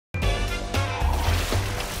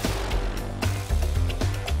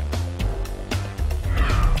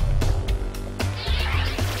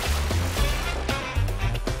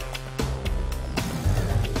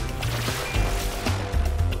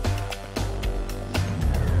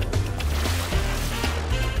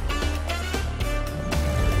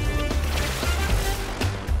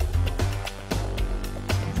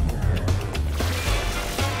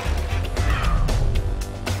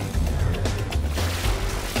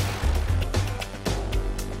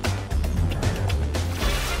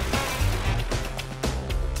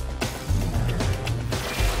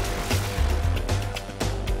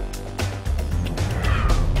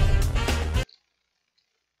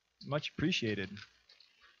Much appreciated.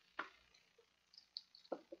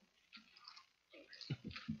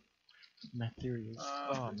 My theory is.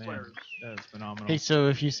 Oh man, that is phenomenal. Hey, so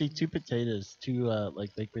if you see two potatoes, two like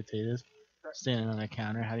baked potatoes, standing on a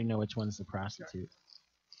counter, how do you know which one's the prostitute?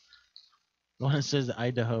 The one that says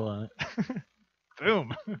Idaho on it.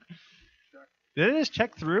 Boom. Did it just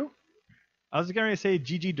check through? I was going to say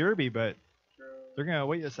GG Derby, but they're going to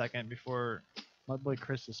wait a second before. My boy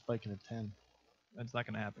Chris is spiking a 10. That's not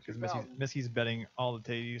going to happen because Missy's betting all the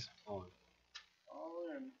taties. All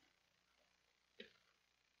in.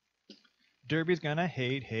 Derby's going to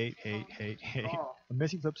hate. Oh.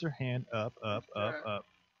 Missy flips her hand up. Ace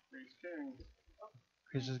king.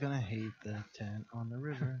 Chris is gonna hate the 10 on the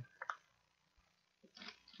river.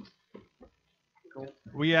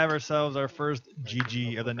 We have ourselves our first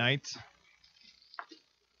GG of the night.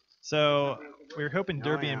 So we were hoping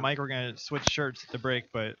Derby and Mike were going to switch shirts at the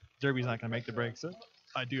break, but Derby's not going to make the break, so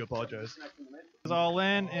I do apologize. He's all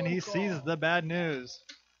in, and he sees the bad news.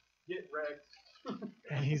 Get wrecked.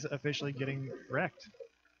 And he's officially getting wrecked.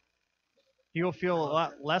 He will feel a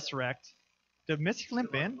lot less wrecked. Did Missy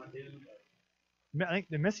limp in? I think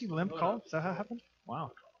did Missy limp call? Is that how it happened?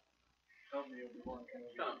 Wow.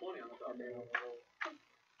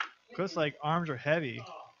 Chris like arms are heavy.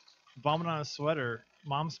 Vomit on a sweater.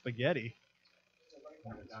 Mom spaghetti.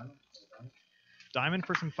 Diamond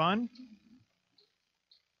for some fun.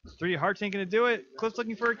 3 hearts ain't gonna do it. Cliff's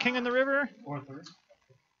looking for a king in the river.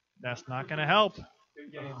 That's not gonna help.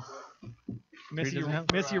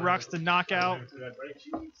 Missy rocks the knockout.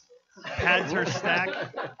 Pads her stack.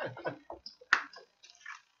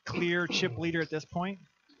 Clear chip leader at this point.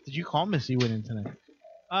 Did you call Missy winning tonight?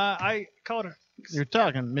 I called her. You're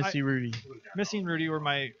talking Missy Rudy. Missy and Rudy were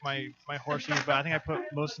my horses, but I think I put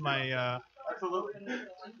most of my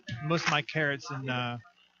carrots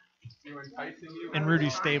in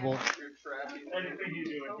Rudy's stable. Anything you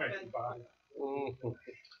do entices Bob.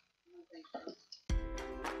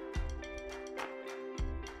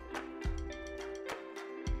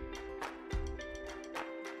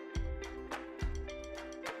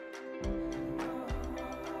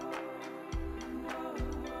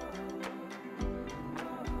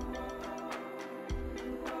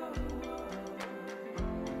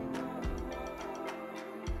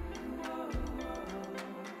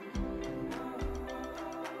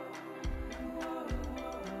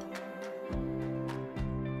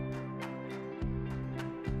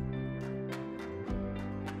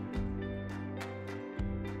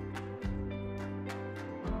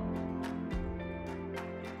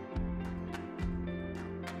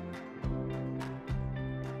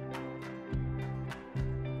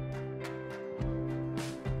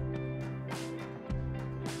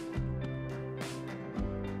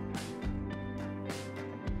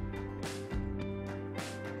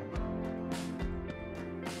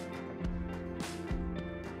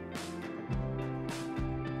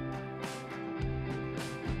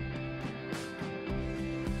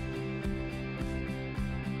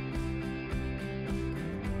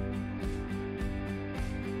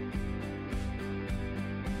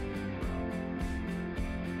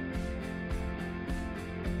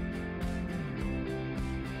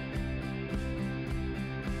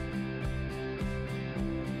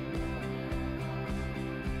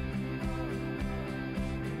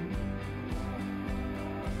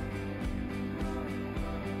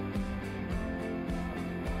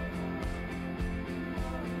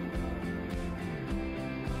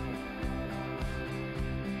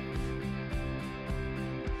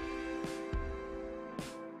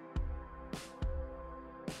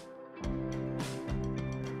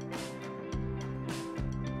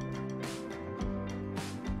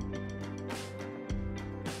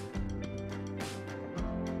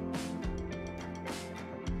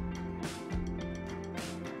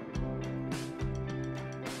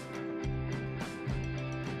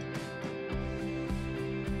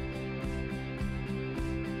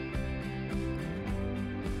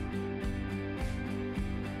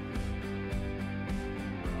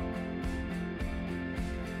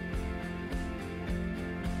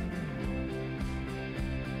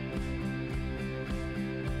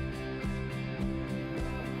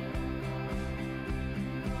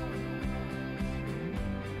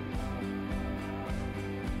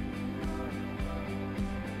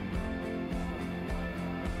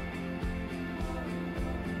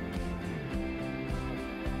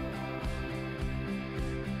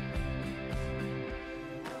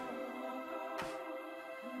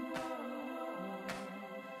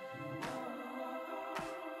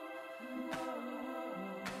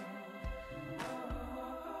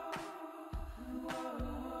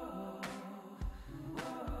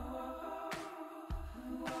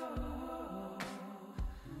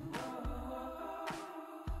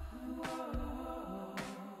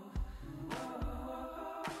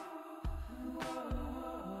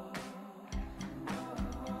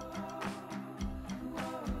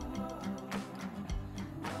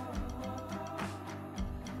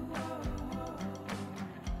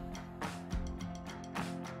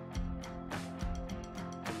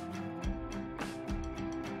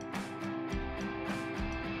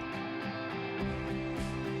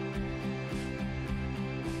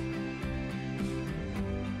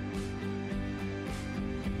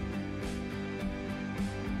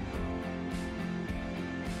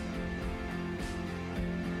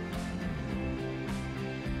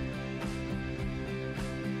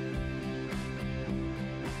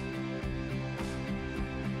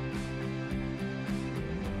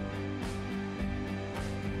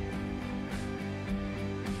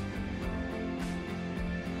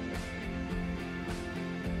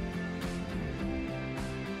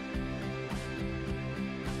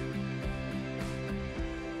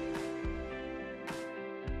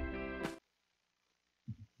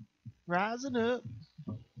 Rising up.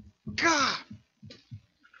 God.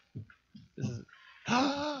 This is.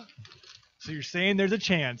 So you're saying there's a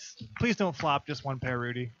chance? Please don't flop just one pair,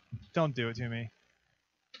 Rudy. Don't do it to me.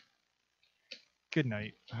 Good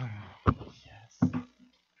night. Yes.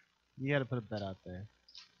 You gotta put a bet out there.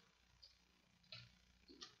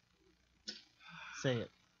 Say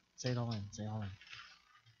it. Say it all in. Say it all in.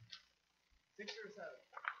 6 or 7.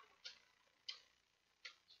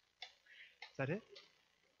 Is that it?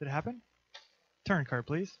 Did it happen? Turn card,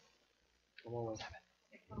 please. Come on. 7.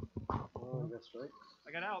 Oh, that's right.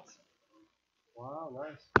 I got outs. Wow,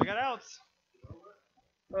 nice. I got outs.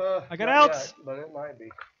 I got not outs. yet, but it might be.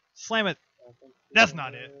 Slam it. I think That's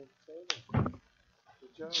not it.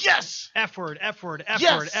 Good job. Yes! F word, F word, F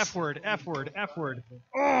Yes! word, F word, F word, F word.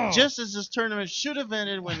 Oh, Just as this tournament should have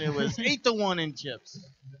ended when it was 8-1 in chips.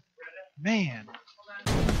 man.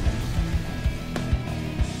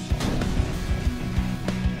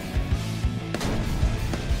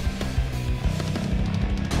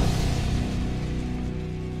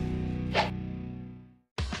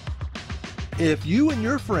 If you and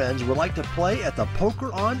your friends would like to play at the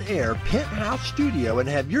Poker on Air Penthouse Studio and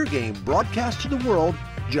have your game broadcast to the world,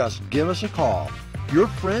 just give us a call. Your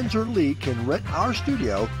friends or league can rent our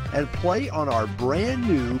studio and play on our brand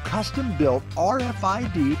new custom-built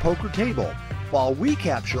RFID poker table, while we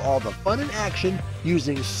capture all the fun and action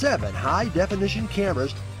using 7 high-definition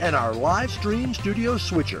cameras and our live stream studio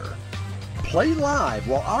switcher. Play live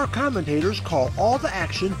while our commentators call all the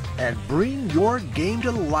action and bring your game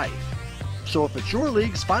to life. So if it's your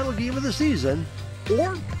league's final game of the season,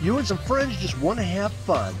 or you and some friends just want to have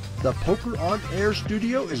fun, the Poker on Air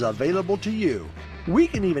studio is available to you. We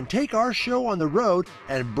can even take our show on the road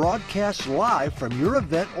and broadcast live from your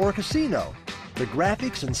event or casino. The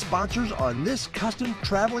graphics and sponsors on this custom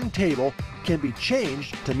traveling table can be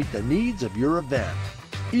changed to meet the needs of your event.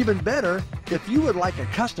 Even better, if you would like a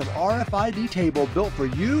custom RFID table built for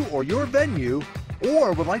you or your venue,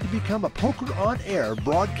 or would like to become a Poker on Air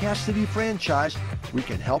Broadcast City franchise, we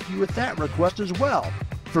can help you with that request as well.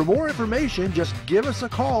 For more information, just give us a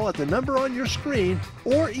call at the number on your screen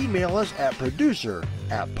or email us at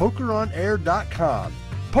producer@pokeronair.com.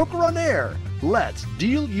 Poker on Air, let's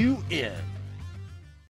deal you in.